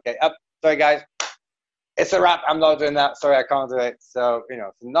like, okay, up. Sorry, guys. It's a wrap. I'm not doing that. Sorry, I can't do it. So,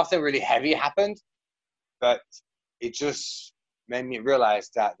 so nothing really heavy happened, but it just made me realize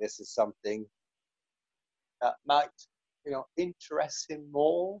that this is something that might, interest him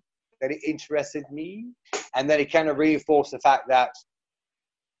more than it interested me. And then it kind of reinforced the fact that,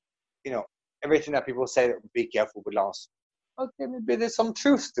 everything that people say that be careful with Lance. Okay, maybe there's some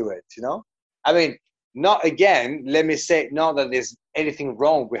truth to it, I mean, not again, let me say, not that there's anything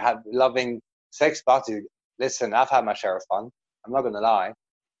wrong with loving sex parties. Listen, I've had my share of fun. I'm not going to lie.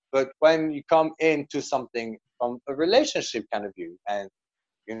 But when you come into something from a relationship kind of view, and,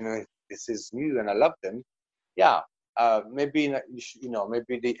 this is new and I love them, yeah, maybe,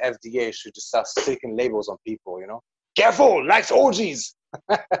 maybe the FDA should just start sticking labels on people, Careful, likes orgies.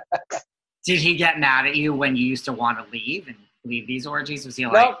 Did he get mad at you when you used to want to leave these orgies? Was he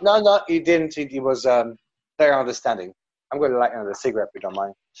like... No, he didn't. He was very understanding. I'm going to light another cigarette if you don't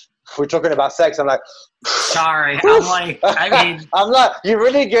mind. We're talking about sex. I'm like... Sorry. I'm like, I mean... I'm not... You're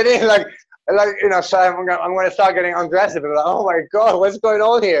really getting like Shy, I'm going to start getting aggressive. I'm like, oh my God, what's going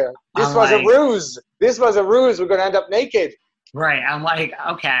on here? This was a ruse. This was a ruse. We're going to end up naked. Right. I'm like,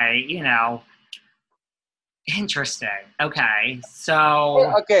 okay, interesting. Okay,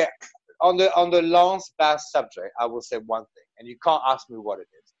 so... Okay, on the Lance Bass subject, I will say one thing, and you can't ask me what it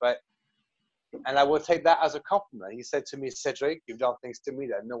is, and I will take that as a compliment. He said to me, Cedric, you've done things to me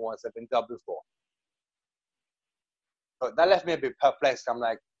that no one's ever done before. But that left me a bit perplexed. I'm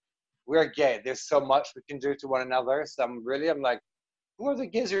like, we're gay. There's so much we can do to one another. So I'm like, who are the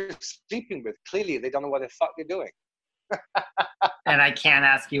gays you're sleeping with? Clearly, they don't know what the fuck they're doing. And I can't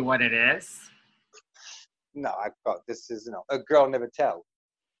ask you what it is? No, this is, a girl never tells.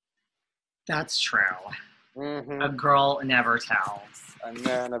 That's true. Mm-hmm. A girl never tells. A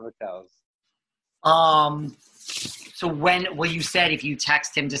man never tells. So you said if you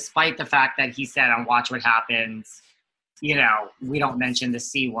text him, despite the fact that he said on Watch What Happens, we don't mention the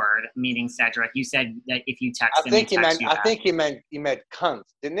C word, meaning Cedric. You said that if you text him, I think he meant cunt,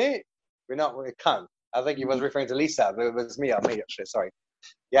 didn't he? We're not really cunt. I think he was referring to Lisa, but it was me actually. Sorry.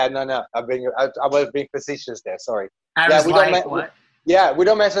 Yeah, no. I was being facetious there. Sorry. We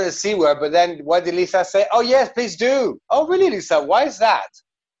don't mention the C word, but then what did Lisa say? Oh yes, please do. Oh really, Lisa? Why is that?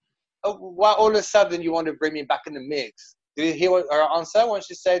 Oh, why all of a sudden you want to bring me back in the mix? Did you hear her answer when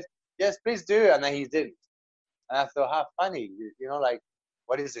she said yes, please do, and then he didn't? And I thought, how funny,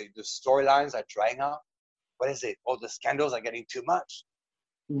 what is it? The storylines are drying up. What is it? All the scandals are getting too much.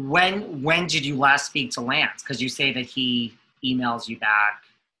 When did you last speak to Lance? Because you say that he emails you back.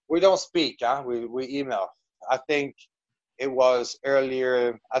 We don't speak, huh? We email. I think it was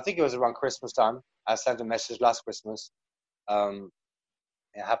earlier. I think it was around Christmas time. I sent a message last Christmas. I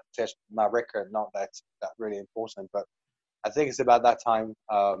have to test my record. Not that really important, but I think it's about that time.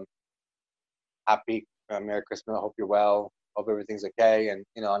 Happy Merry Christmas. I hope you're well. Hope everything's okay. And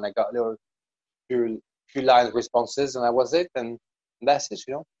and I got a little few lines of responses, and that was it. And that's it.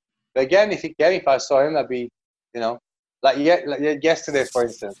 But again, if I saw him, I'd be, like yesterday, for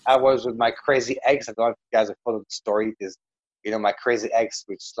instance, I was with my crazy ex. I don't know if you guys have followed the story. Is my crazy ex,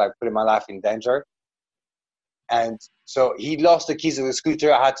 which is like putting my life in danger. And so he lost the keys of the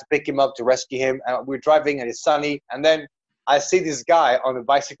scooter. I had to pick him up to rescue him. And we're driving, and it's sunny. And then I see this guy on a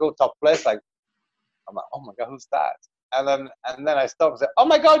bicycle, topless. Like, I'm like, oh my God, who's that? And then I stopped and said, oh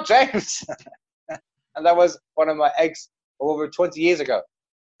my God, James. And that was one of my ex over 20 years ago.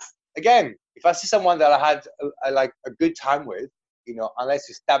 Again, if I see someone that I had a good time with, unless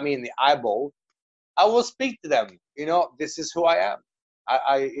you stab me in the eyeball, I will speak to them. This is who I am.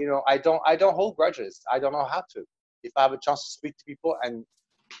 I don't hold grudges. I don't know how to. If I have a chance to speak to people, and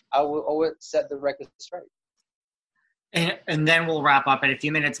I will always set the record straight. And then we'll wrap up in a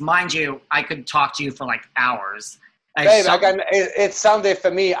few minutes. Mind you, I could talk to you for like hours. Babe, it's Sunday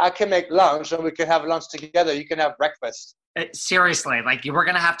for me. I can make lunch, and we can have lunch together. You can have breakfast. Seriously, like we're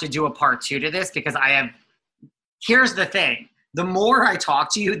going to have to do a part 2 to this because here's the thing. The more I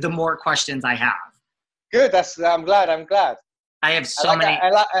talk to you, the more questions I have. Good. I'm glad. I have so many.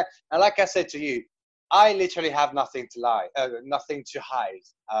 And like I said to you, I literally have nothing to hide,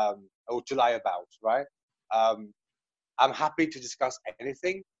 or to lie about, right? I'm happy to discuss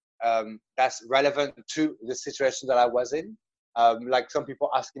anything that's relevant to the situation that I was in. Like some people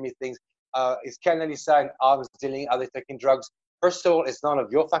asking me things, is Kennedy saying arms dealing, are they taking drugs? First of all, it's none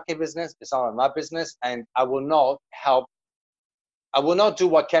of your fucking business. It's none of my business. And I will not do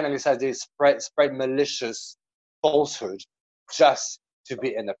what Kennedy said is spread malicious falsehood just to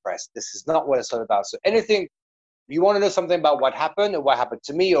be in the press. This is not what it's all about. So anything, you want to know something about what happened or what happened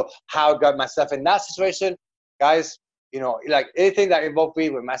to me or how I got myself in that situation, guys, like anything that involved me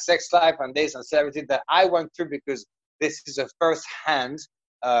with my sex life and this and everything that I went through, because this is a first-hand,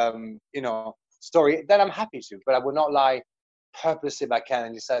 story, then I'm happy to. But I will not lie purposely like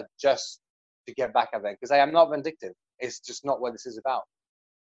Kennedy said just to get back at them, because I am not vindictive. It's just not what this is about.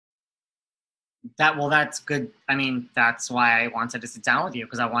 That's good. I mean, that's why I wanted to sit down with you,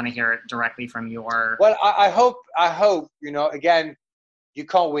 because I want to hear it directly from your. Well, I hope, again, you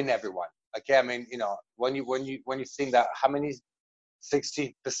can't win everyone. Okay, I mean, when you think that how many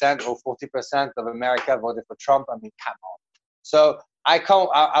 60% or 40% of America voted for Trump, I mean, come on. So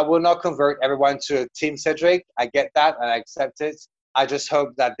I will not convert everyone to Team Cedric. I get that and I accept it. I just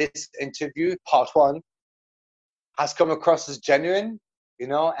hope that this interview, part 1, has come across as genuine,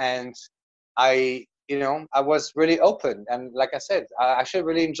 and I was really open. And like I said, I actually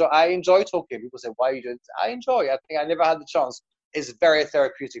really enjoy talking. People say, why are you doing this? I enjoy. I think I never had the chance. It's very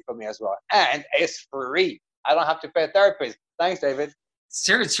therapeutic for me as well. And it's free. I don't have to pay a therapist. Thanks, David.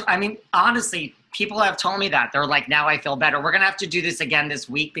 Seriously, I mean, honestly, people have told me that. They're like, now I feel better. We're going to have to do this again this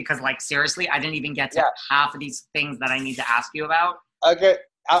week because, like, seriously, I didn't even get to half of these things that I need to ask you about. Okay.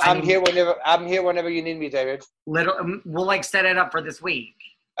 I'm here whenever you need me, David. We'll, like, set it up for this week.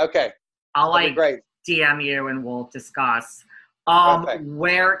 Okay. I'll, like, DM you and we'll discuss.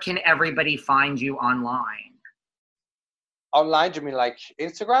 Where can everybody find you online? Online? Do you mean like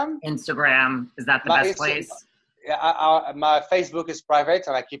Instagram? Instagram. Is that the best place? Yeah, my Facebook is private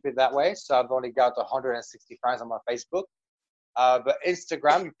and I keep it that way. So I've only got 160 friends on my Facebook. But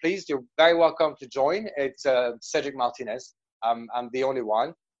Instagram, please, you're very welcome to join. It's Cedric Martinez. I'm the only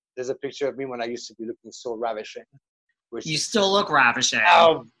one. There's a picture of me when I used to be looking so ravishing. You still look ravishing.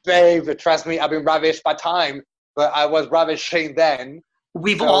 Oh, babe, trust me, I've been ravished by time. But I was ravishing then.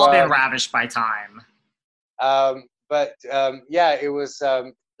 We've all been ravished by time. It was,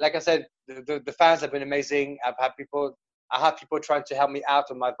 like I said, the fans have been amazing. I have people trying to help me out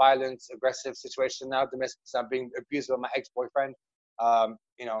of my violent, aggressive situation now. Domestic, I'm being abused by my ex-boyfriend. I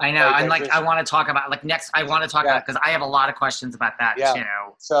know. And like, I want to talk about because I have a lot of questions about that too.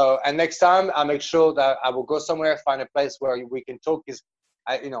 So, and next time I'll make sure that I will go somewhere, find a place where we can talk.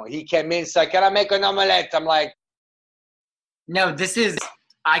 He came in, said, "Can I make an omelette?" I'm like, no,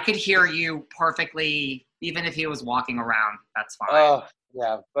 I could hear you perfectly. Even if he was walking around, that's fine. Oh,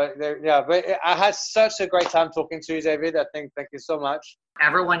 yeah. But I had such a great time talking to you, David. Thank you so much.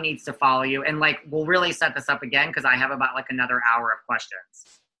 Everyone needs to follow you. And, like, we'll really set this up again because I have about, like, another hour of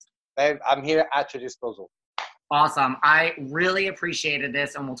questions. Babe, I'm here at your disposal. Awesome. I really appreciated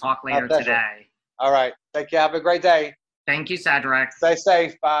this, and we'll talk later today. All right. Thank you. Have a great day. Thank you, Cedric. Stay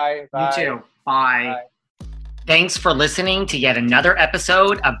safe. Bye. You too. Bye. Thanks for listening to yet another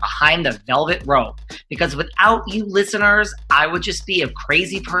episode of Behind the Velvet Rope. Because without you listeners, I would just be a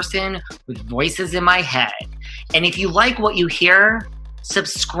crazy person with voices in my head. And if you like what you hear,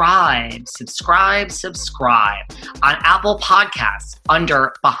 subscribe on Apple Podcasts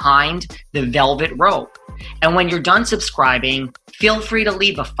under Behind the Velvet Rope. And when you're done subscribing, feel free to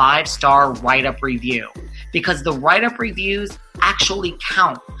leave a 5-star write-up review, because the write-up reviews actually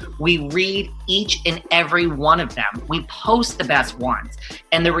count. We read each and every one of them. We post the best ones,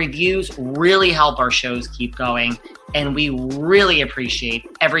 and the reviews really help our shows keep going, and we really appreciate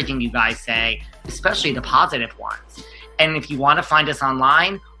everything you guys say, especially the positive ones. And if you want to find us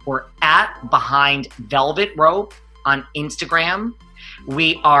online, we're at Behind Velvet Rope on Instagram.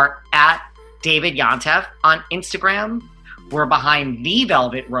 We are at David Yontef on Instagram. We're Behind the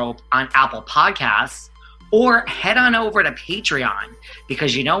Velvet Rope on Apple Podcasts. Or head on over to Patreon,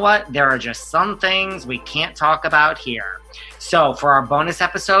 because you know what? There are just some things we can't talk about here. So for our bonus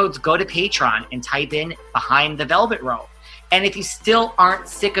episodes, go to Patreon and type in Behind the Velvet Rope. And if you still aren't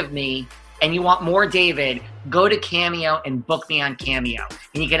sick of me and you want more David, go to Cameo and book me on Cameo.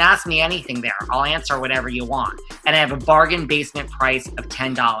 And you can ask me anything there. I'll answer whatever you want. And I have a bargain basement price of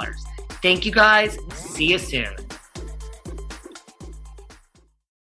 $10. Thank you guys. See you soon.